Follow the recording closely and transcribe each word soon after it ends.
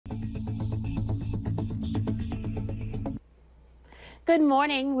Good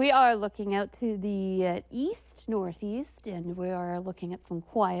morning. We are looking out to the east, northeast, and we are looking at some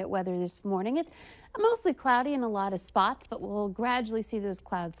quiet weather this morning. It's mostly cloudy in a lot of spots, but we'll gradually see those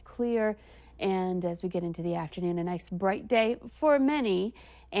clouds clear. And as we get into the afternoon, a nice bright day for many.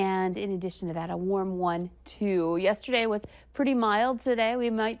 And in addition to that, a warm one too. Yesterday was pretty mild. Today we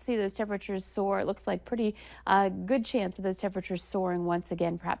might see those temperatures soar. It looks like pretty good chance of those temperatures soaring once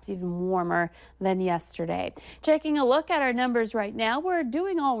again, perhaps even warmer than yesterday. Taking a look at our numbers right now, we're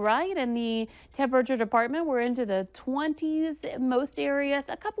doing all right in the temperature department. We're into the 20s in most areas,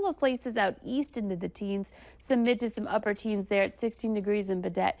 a couple of places out east into the teens, some mid to some upper teens there at 16 degrees in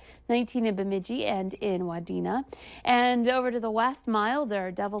Baudette, 19 in Bemidji and in Wadena. And over to the west,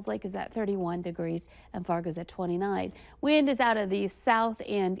 milder. Devils Lake is at 31 degrees and Fargo's at 29. Wind is out of the south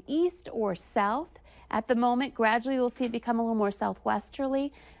and east or south. At the moment, gradually you'll see it become a little more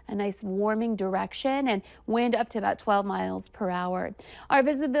southwesterly, a nice warming direction, and wind up to about 12 miles per hour. Our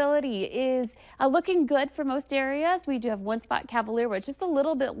visibility is looking good for most areas. We do have one spot, Cavalier, where it's just a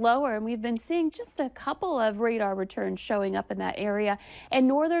little bit lower, and we've been seeing just a couple of radar returns showing up in that area. And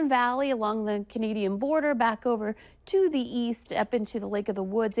Northern Valley along the Canadian border back over to the east up into the Lake of the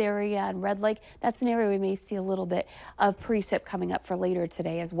Woods area and Red Lake. That's an area we may see a little bit of precip coming up for later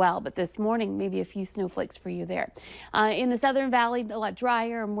today as well. But this morning, maybe a few snowflakes for you there. In the Southern Valley, a lot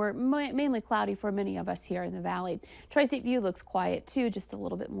drier and we're mainly cloudy for many of us here in the valley. Tri-State View looks quiet too, just a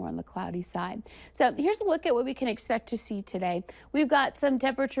little bit more on the cloudy side. So here's a look at what we can expect to see today. We've got some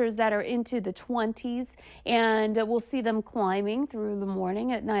temperatures that are into the 20s, and we'll see them climbing through the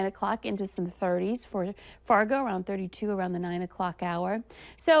morning at 9 o'clock into some 30s for Fargo, around 32 around the 9 o'clock hour.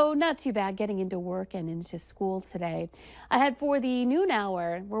 So not too bad getting into work and into school today. Ahead for the noon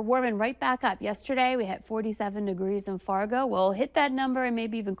hour, we're warming right back up. Yesterday we hit 47 degrees in Fargo. We'll hit that number and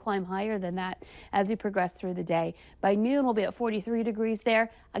maybe even climb higher than that as we progress through the day. By noon we'll be at 43 degrees there.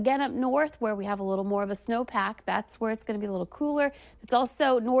 Again up north where we have a little more of a snowpack, that's where it's going to be a little cooler. It's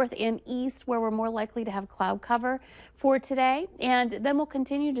also north and east where we're more likely to have cloud cover for today. And then we'll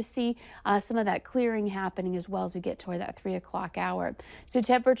continue to see some of that clearing happening as well as we get toward that 3 o'clock hour. So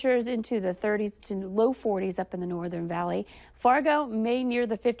temperatures into the 30s to low 40s up in the Northern Valley. Fargo may near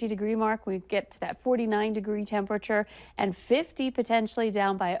the 50-degree mark. We get to that 49-degree temperature and 50 potentially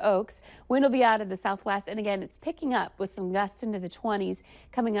down by Oaks. Wind will be out of the southwest, and again, it's picking up with some gusts into the 20s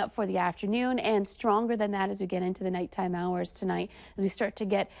coming up for the afternoon, and stronger than that as we get into the nighttime hours tonight as we start to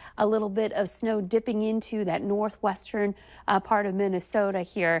get a little bit of snow dipping into that northwestern part of Minnesota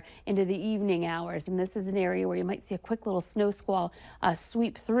here into the evening hours. And this is an area where you might see a quick little snow squall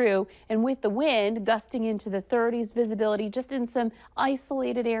sweep through, and with the wind gusting into the 30s, visibility just in some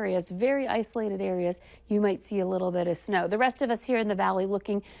isolated areas, very isolated areas, you might see a little bit of snow. The rest of us here in the valley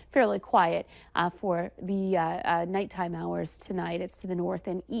looking fairly quiet for the nighttime hours tonight. It's to the north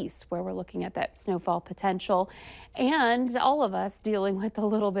and east where we're looking at that snowfall potential, and all of us dealing with a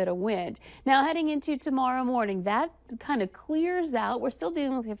little bit of wind. Now heading into tomorrow morning, that kind of clears out. We're still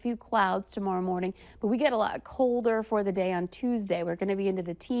dealing with a few clouds tomorrow morning, but we get a lot colder for the day on Tuesday. We're going to be into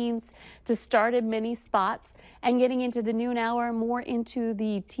the teens to start in many spots, and getting into the noon hour more into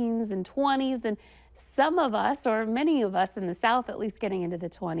the teens and 20s, and some of us, or many of us in the south at least, getting into the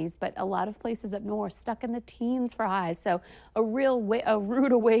 20s, but a lot of places up north stuck in the teens for highs. So a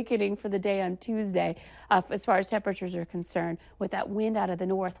rude awakening for the day on Tuesday as far as temperatures are concerned, with that wind out of the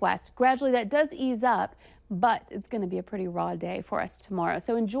northwest. Gradually that does ease up, but it's going to be a pretty raw day for us tomorrow.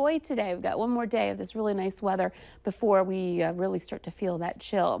 So enjoy today. We've got one more day of this really nice weather before we really start to feel that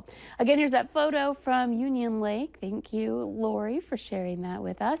chill. Again, here's that photo from Union Lake. Thank you, Lori, for sharing that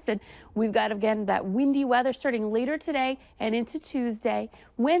with us. And we've got, again, that windy weather starting later today and into Tuesday.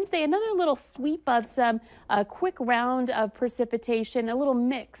 Wednesday, another little sweep of some quick round of precipitation, a little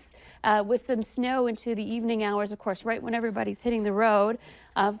mix with some snow into the evening hours, of course, right when everybody's hitting the road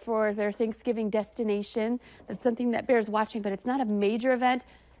for their Thanksgiving destination. That's something that bears watching, but it's not a major event.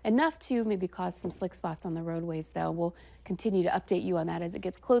 Enough to maybe cause some slick spots on the roadways, though. We'll continue to update you on that as it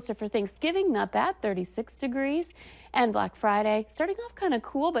gets closer for Thanksgiving. Not bad, 36 degrees. And Black Friday, starting off kind of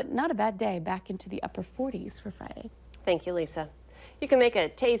cool, but not a bad day. Back into the upper 40s for Friday. Thank you, Lisa. You can make a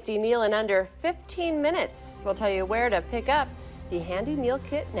tasty meal in under 15 minutes. We'll tell you where to pick up the handy meal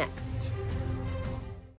kit next.